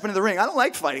want to step into the ring. I don't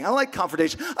like fighting. I don't like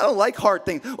confrontation. I don't like hard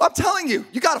things. Well, I'm telling you,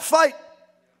 you got to fight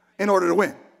in order to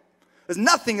win. Because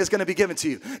nothing is going to be given to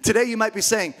you. Today you might be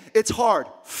saying, it's hard.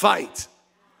 Fight.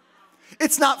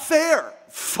 It's not fair.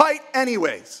 Fight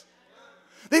anyways.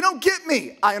 They don't get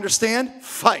me. I understand.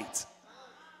 Fight.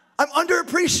 I'm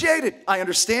underappreciated. I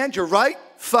understand. You're right.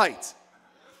 Fight.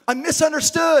 I'm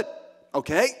misunderstood.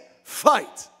 Okay.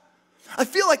 Fight. I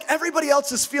feel like everybody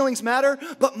else's feelings matter,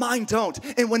 but mine don't.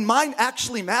 And when mine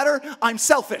actually matter, I'm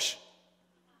selfish.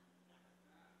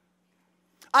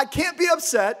 I can't be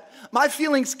upset. My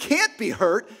feelings can't be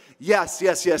hurt. Yes,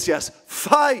 yes, yes, yes.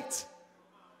 Fight.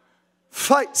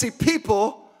 Fight. See,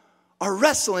 people are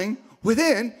wrestling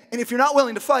within, and if you're not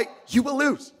willing to fight, you will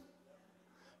lose.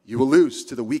 You will lose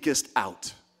to the weakest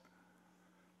out.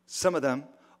 Some of them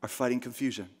are fighting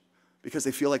confusion because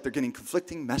they feel like they're getting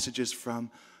conflicting messages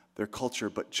from their culture,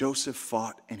 but Joseph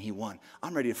fought and he won.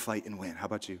 I'm ready to fight and win. How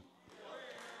about you?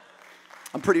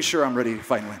 I'm pretty sure I'm ready to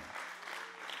fight and win.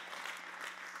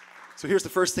 So here's the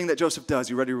first thing that Joseph does.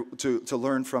 You ready to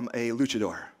learn from a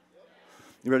luchador?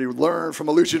 You ready to learn from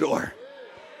a luchador?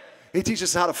 He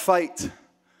teaches us how to fight.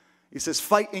 He says,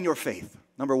 fight in your faith.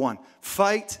 Number one,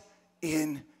 fight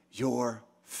in your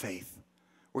faith.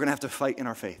 We're going to have to fight in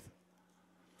our faith.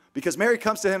 Because Mary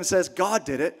comes to him and says, God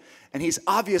did it, and he's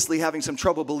obviously having some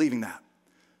trouble believing that.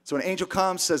 So an angel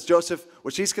comes, says, Joseph,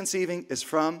 what she's conceiving is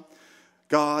from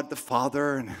God the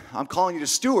Father, and I'm calling you to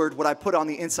steward what I put on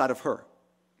the inside of her.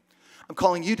 I'm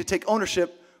calling you to take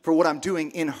ownership for what I'm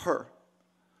doing in her.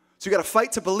 So you got to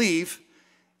fight to believe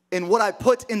in what I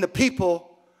put in the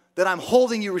people that I'm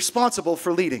holding you responsible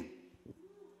for leading.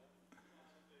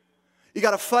 You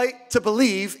got to fight to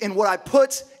believe in what I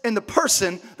put in the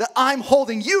person that I'm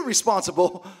holding you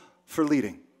responsible for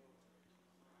leading.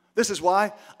 This is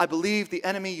why I believe the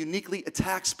enemy uniquely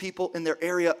attacks people in their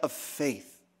area of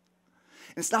faith.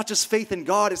 And it's not just faith in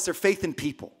God, it's their faith in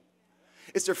people.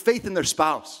 It's their faith in their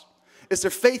spouse. It's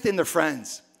their faith in their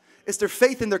friends. It's their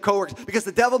faith in their coworkers. Because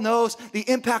the devil knows the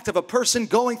impact of a person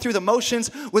going through the motions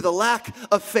with a lack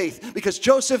of faith. Because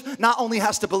Joseph not only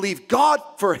has to believe God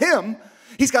for him,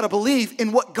 he's got to believe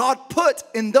in what God put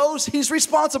in those he's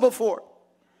responsible for.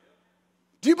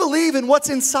 Do you believe in what's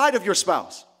inside of your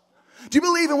spouse? Do you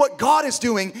believe in what God is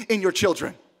doing in your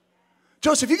children?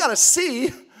 Joseph, you got to see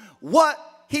what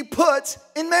he put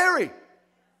in Mary.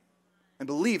 And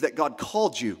believe that God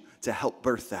called you to help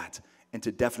birth that and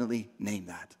to definitely name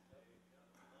that.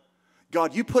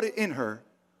 God, you put it in her.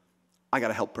 I got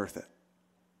to help birth it.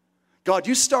 God,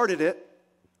 you started it.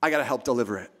 I got to help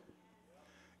deliver it.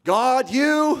 God,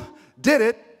 you did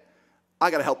it.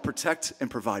 I got to help protect and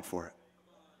provide for it.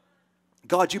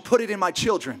 God, you put it in my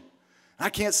children. I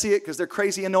can't see it because they're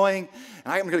crazy annoying.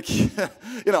 And I'm going to,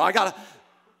 but I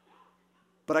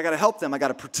got to help them. I got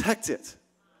to protect it.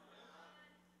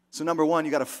 So number one,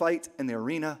 you got to fight in the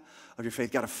arena of your faith.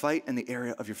 You got to fight in the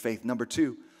area of your faith. Number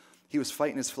two, he was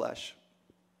fighting his flesh.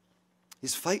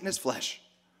 He's fighting his flesh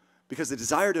because the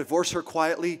desire to divorce her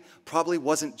quietly probably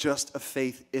wasn't just a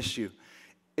faith issue.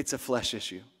 It's a flesh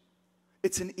issue.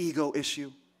 It's an ego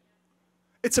issue.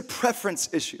 It's a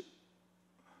preference issue.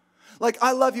 Like,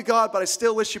 I love you, God, but I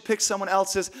still wish you picked someone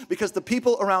else's because the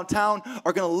people around town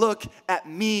are going to look at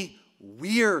me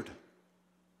weird.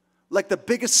 Like the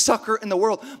biggest sucker in the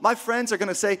world. My friends are going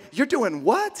to say, you're doing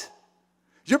what?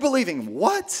 You're believing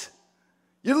what?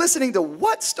 You're listening to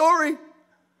what story?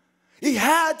 He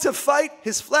had to fight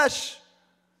his flesh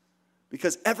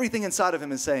because everything inside of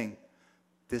him is saying,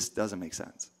 this doesn't make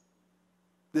sense.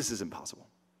 This is impossible.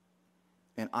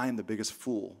 And I am the biggest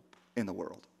fool in the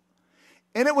world.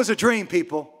 And it was a dream,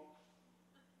 people.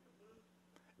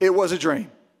 It was a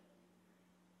dream.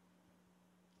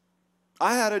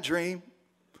 I had a dream.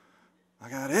 I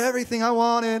got everything I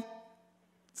wanted.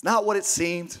 It's not what it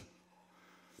seemed.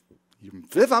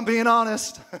 If I'm being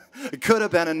honest, it could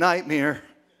have been a nightmare.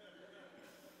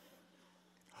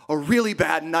 A really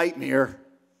bad nightmare.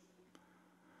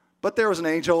 But there was an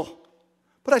angel.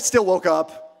 But I still woke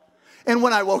up. And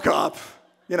when I woke up,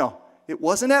 it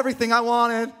wasn't everything I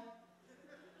wanted.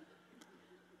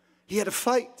 He had to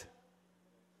fight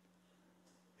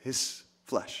his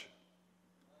flesh.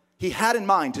 He had in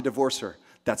mind to divorce her.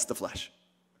 That's the flesh.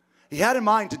 He had in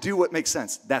mind to do what makes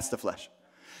sense. That's the flesh.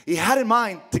 He had in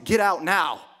mind to get out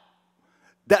now.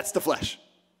 That's the flesh.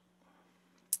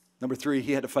 Number three,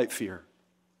 he had to fight fear.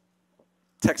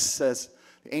 Text says,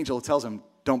 the angel tells him,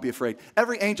 don't be afraid.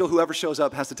 Every angel who ever shows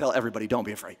up has to tell everybody, don't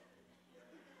be afraid.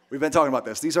 We've been talking about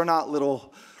this. These are not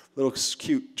little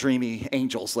cute, dreamy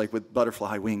angels like with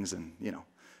butterfly wings and,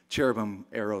 cherubim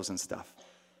arrows and stuff.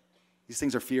 These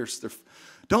things are fierce.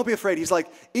 Don't be afraid. He's like,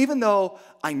 even though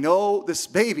I know this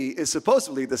baby is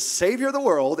supposedly the savior of the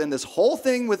world and this whole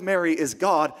thing with Mary is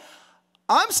God,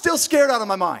 I'm still scared out of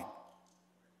my mind.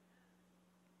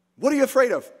 What are you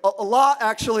afraid of? A lot,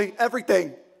 actually,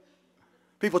 everything.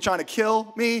 People trying to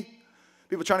kill me.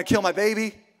 People trying to kill my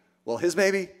baby. Well, his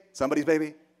baby, somebody's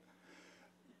baby.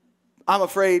 I'm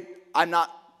afraid I'm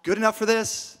not good enough for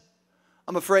this.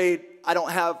 I'm afraid I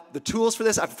don't have the tools for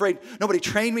this. I'm afraid nobody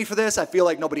trained me for this. I feel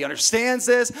like nobody understands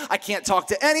this. I can't talk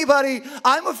to anybody.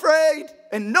 I'm afraid.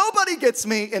 And nobody gets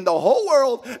me in the whole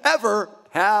world ever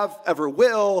have, ever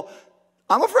will.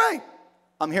 I'm afraid.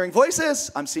 I'm hearing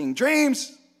voices. I'm seeing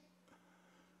dreams.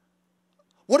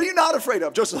 What are you not afraid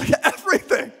of? Joseph's like,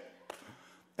 everything.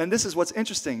 And this is what's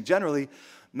interesting. Generally,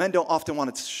 men don't often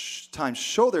want to times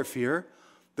show their fear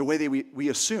the way we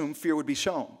assume fear would be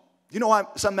shown. You know why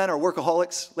some men are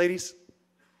workaholics, ladies?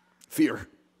 Fear.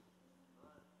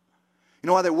 You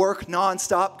know why they work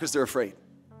nonstop? Because they're afraid.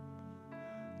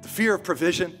 The fear of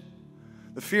provision,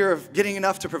 the fear of getting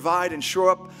enough to provide and shore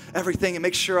up everything and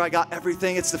make sure I got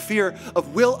everything. It's the fear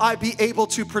of, will I be able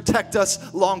to protect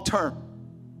us long term?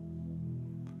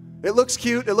 It looks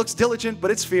cute, it looks diligent,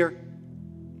 but it's fear.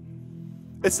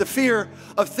 It's the fear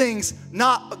of things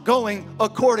not going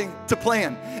according to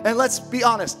plan. And let's be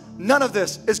honest, none of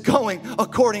this is going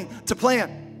according to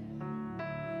plan.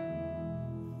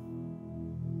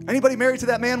 Anybody married to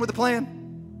that man with a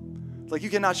plan? Like,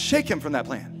 you cannot shake him from that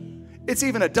plan. It's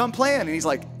even a dumb plan, and he's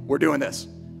like, we're doing this.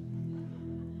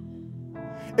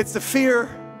 It's the fear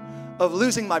of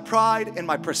losing my pride and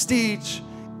my prestige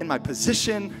and my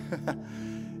position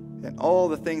and all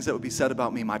the things that would be said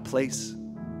about me, my place.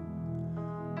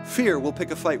 Fear will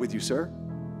pick a fight with you, sir.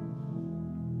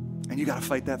 And you got to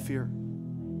fight that fear.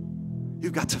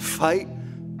 You've got to fight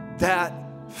that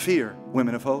fear,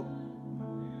 women of hope.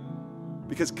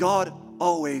 Because God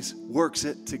always works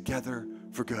it together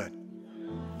for good.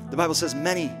 The Bible says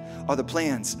many are the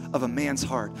plans of a man's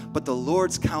heart, but the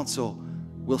Lord's counsel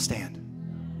will stand.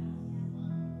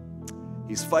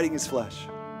 He's fighting his flesh.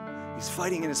 He's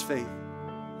fighting in his faith.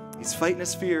 He's fighting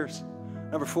his fears.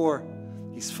 Number 4,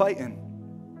 he's fighting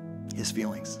his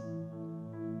feelings.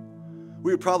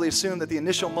 We would probably assume that the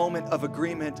initial moment of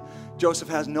agreement, Joseph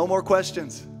has no more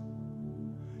questions.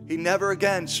 He never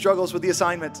again struggles with the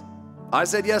assignment. I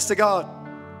said yes to God.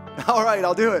 All right,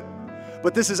 I'll do it.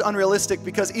 But this is unrealistic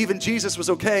because even Jesus was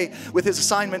okay with his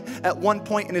assignment at one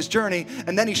point in his journey,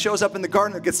 and then he shows up in the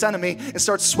Garden of Gethsemane and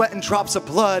starts sweating drops of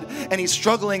blood, and he's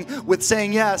struggling with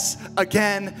saying yes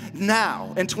again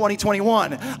now in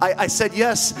 2021. I said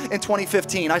yes in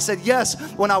 2015. I said yes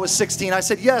when I was 16. I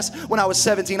said yes when I was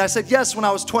 17. I said yes when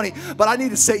I was 20. But I need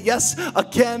to say yes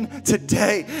again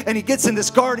today. And he gets in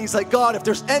this garden. He's like, God, if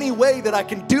there's any way that I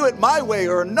can do it my way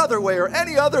or another way or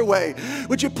any other way,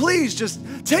 would you please just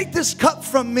take this cup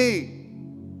from me?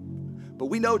 But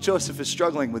we know Joseph is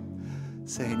struggling with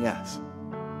saying yes.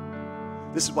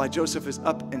 This is why Joseph is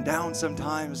up and down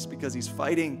sometimes, because he's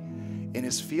fighting in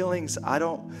his feelings. I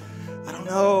don't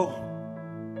know.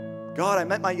 God, I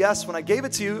meant my yes when I gave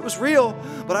it to you. It was real,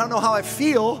 but I don't know how I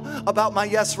feel about my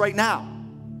yes right now.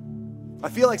 I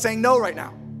feel like saying no right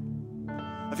now.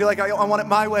 I feel like I want it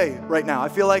my way right now. I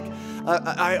feel like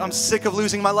I'm sick of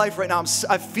losing my life right now.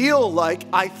 I feel like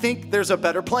I think there's a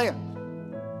better plan.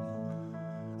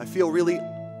 I feel really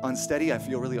unsteady. I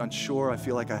feel really unsure. I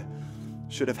feel like I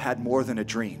should have had more than a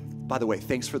dream. By the way,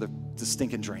 thanks for the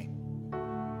stinking dream.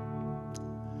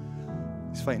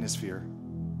 He's fighting his fear.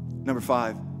 Number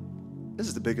 5, this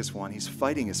is the biggest one. He's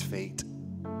fighting his fate.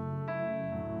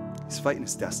 He's fighting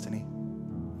his destiny.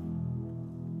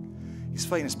 He's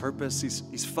fighting his purpose.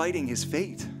 He's fighting his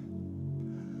fate.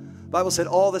 The Bible said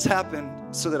all this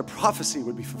happened so that a prophecy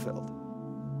would be fulfilled.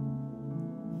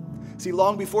 See,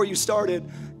 long before you started,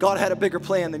 God had a bigger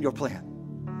plan than your plan.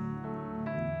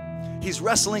 He's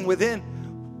wrestling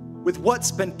with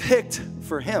what's been picked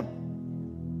for him.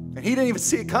 And he didn't even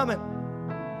see it coming.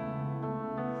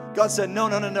 God said,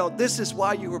 no. This is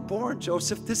why you were born,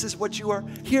 Joseph. This is what you are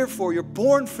here for. You're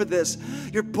born for this.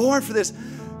 You're born for this.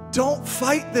 Don't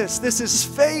fight this. This is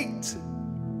fate.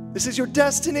 This is your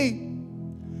destiny.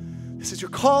 This is your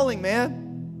calling, man.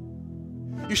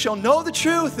 You shall know the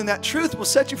truth, and that truth will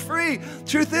set you free.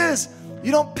 Truth is,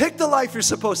 you don't pick the life you're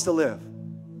supposed to live.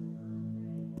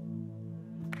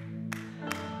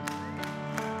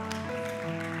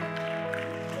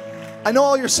 I know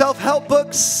all your self-help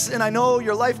books, and I know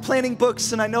your life planning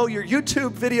books, and I know your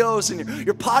YouTube videos and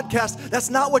your podcast. That's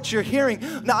not what you're hearing.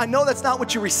 Now, I know that's not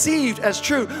what you received as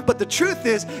true, but the truth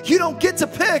is, you don't get to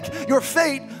pick your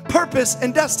fate, purpose,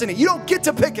 and destiny. You don't get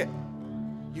to pick it.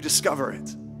 You discover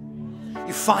it.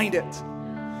 You find it.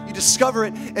 You discover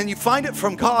it, and you find it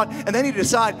from God, and then you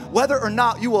decide whether or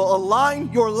not you will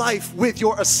align your life with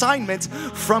your assignment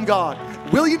from God.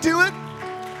 Will you do it?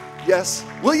 Yes.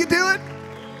 Will you do it?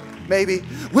 Maybe.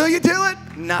 Will you do it?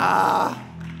 Nah.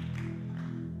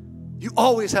 You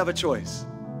always have a choice.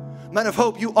 Men of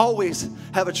Hope, you always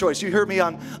have a choice. You heard me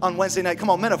on Wednesday night. Come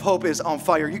on, Men of Hope is on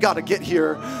fire. You got to get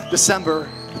here December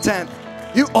 10th.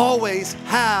 You always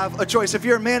have a choice. If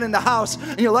you're a man in the house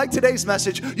and you like today's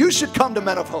message, you should come to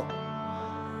Men of Hope.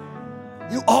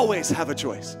 You always have a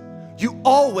choice. You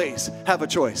always have a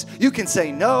choice. You can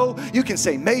say no, you can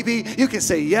say maybe, you can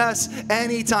say yes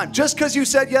anytime. Just because you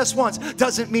said yes once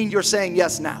doesn't mean you're saying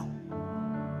yes now.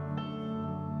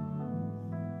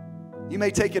 You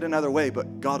may take it another way,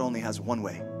 but God only has one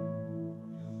way.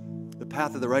 The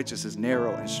path of the righteous is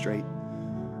narrow and straight.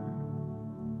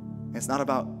 It's not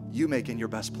about you making your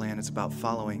best plan, it's about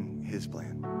following his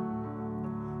plan.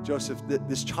 Joseph,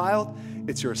 this child,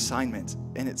 it's your assignment,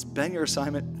 and it's been your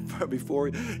assignment before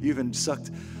you even sucked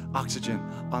oxygen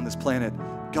on this planet.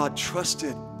 God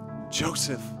trusted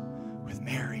Joseph with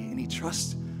Mary, and he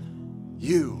trusts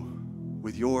you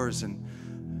with yours and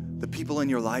the people in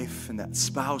your life and that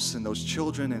spouse and those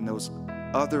children and those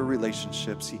other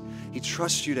relationships. He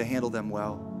trusts you to handle them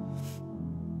well.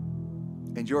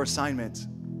 And your assignment,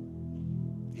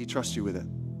 he trusts you with it.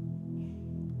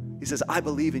 He says, I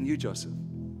believe in you, Joseph.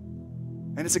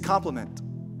 And it's a compliment.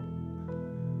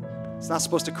 It's not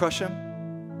supposed to crush him.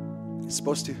 It's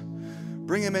supposed to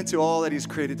bring him into all that he's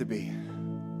created to be.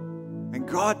 And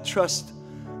God trusts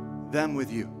them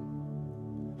with you.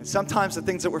 And sometimes the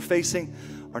things that we're facing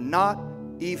are not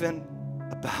even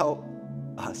about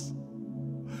us.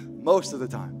 Most of the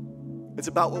time. It's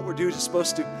about what we're doing.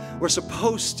 We're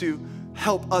supposed to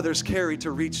help others carry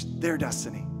to reach their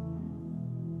destiny.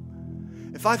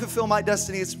 If I fulfill my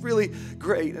destiny, it's really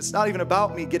great. It's not even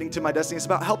about me getting to my destiny. It's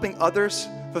about helping others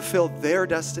fulfill their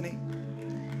destiny.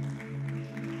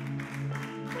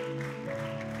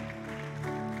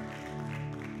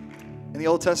 In the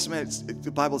Old Testament,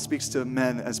 the Bible speaks to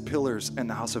men as pillars in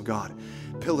the house of God.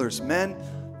 Pillars. Men,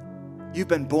 you've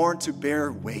been born to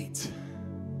bear weight.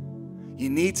 You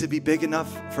need to be big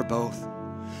enough for both.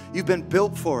 You've been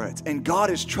built for it, and God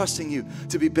is trusting you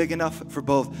to be big enough for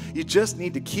both. You just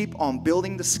need to keep on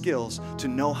building the skills to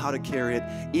know how to carry it,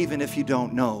 even if you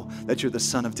don't know that you're the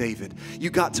son of David. You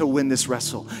got to win this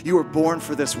wrestle. You were born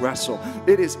for this wrestle.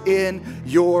 It is in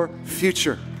your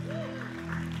future.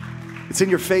 It's in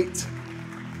your fate.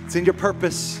 It's in your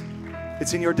purpose.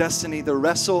 It's in your destiny. The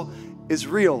wrestle is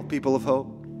real, people of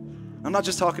hope. I'm not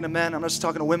just talking to men. I'm not just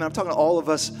talking to women. I'm talking to all of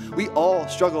us. We all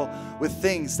struggle with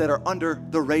things that are under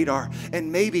the radar.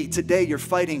 And maybe today you're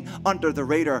fighting under the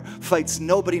radar. Fights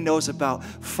nobody knows about.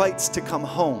 Fights to come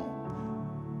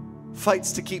home.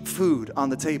 Fights to keep food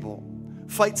on the table.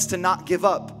 Fights to not give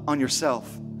up on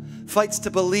yourself. Fights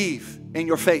to believe in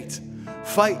your fate.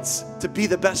 Fights to be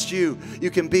the best you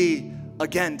can be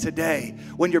again today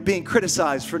when you're being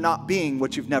criticized for not being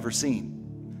what you've never seen.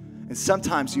 And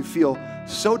sometimes you feel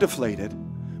so deflated,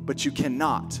 but you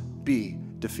cannot be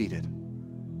defeated.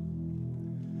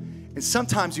 And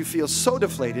sometimes you feel so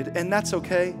deflated, and that's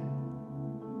okay,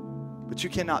 but you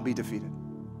cannot be defeated.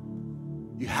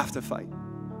 You have to fight.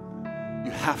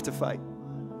 You have to fight.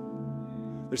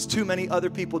 There's too many other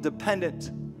people dependent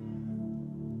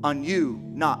on you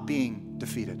not being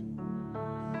defeated.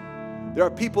 There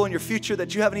are people in your future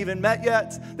that you haven't even met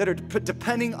yet that are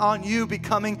depending on you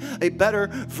becoming a better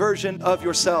version of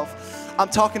yourself. I'm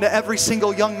talking to every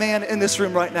single young man in this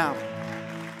room right now.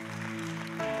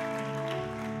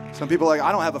 Some people are like,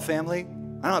 I don't have a family.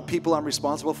 I don't have people I'm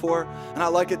responsible for, and I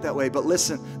like it that way. But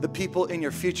listen, the people in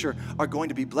your future are going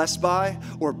to be blessed by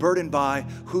or burdened by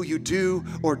who you do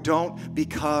or don't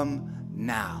become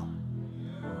now.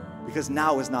 Because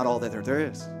now is not all that there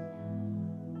is.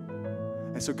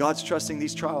 And so God's trusting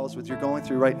these trials that you're going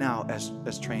through right now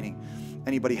as training.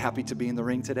 Anybody happy to be in the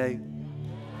ring today?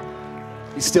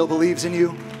 He still believes in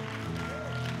you.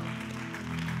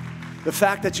 The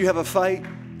fact that you have a fight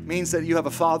means that you have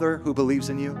a Father who believes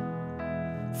in you.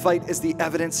 Fight is the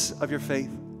evidence of your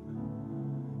faith.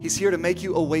 He's here to make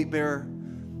you a weight bearer.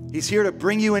 He's here to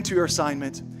bring you into your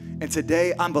assignment. And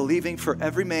today I'm believing for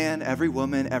every man, every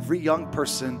woman, every young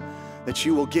person that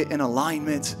you will get in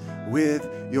alignment with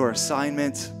your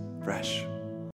assignment fresh.